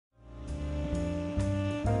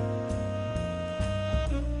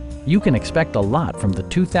you can expect a lot from the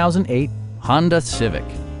 2008 Honda Civic.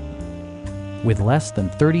 With less than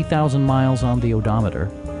 30,000 miles on the odometer,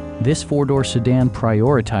 this four-door sedan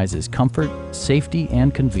prioritizes comfort, safety,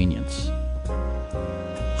 and convenience.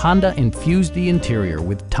 Honda infused the interior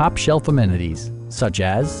with top-shelf amenities such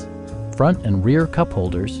as front and rear cup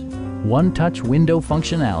holders, one-touch window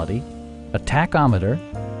functionality, a tachometer,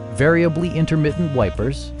 variably intermittent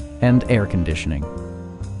wipers, and air conditioning.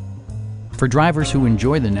 For drivers who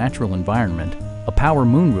enjoy the natural environment, a power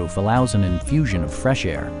moonroof allows an infusion of fresh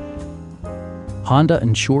air. Honda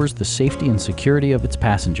ensures the safety and security of its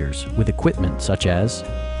passengers with equipment such as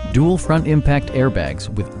dual front impact airbags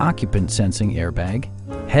with occupant sensing airbag,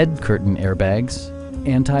 head curtain airbags,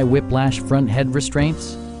 anti-whiplash front head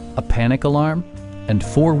restraints, a panic alarm, and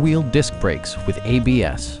four-wheel disc brakes with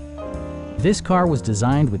ABS. This car was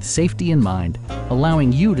designed with safety in mind,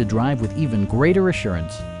 allowing you to drive with even greater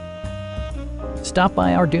assurance. Stop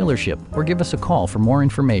by our dealership or give us a call for more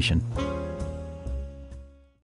information.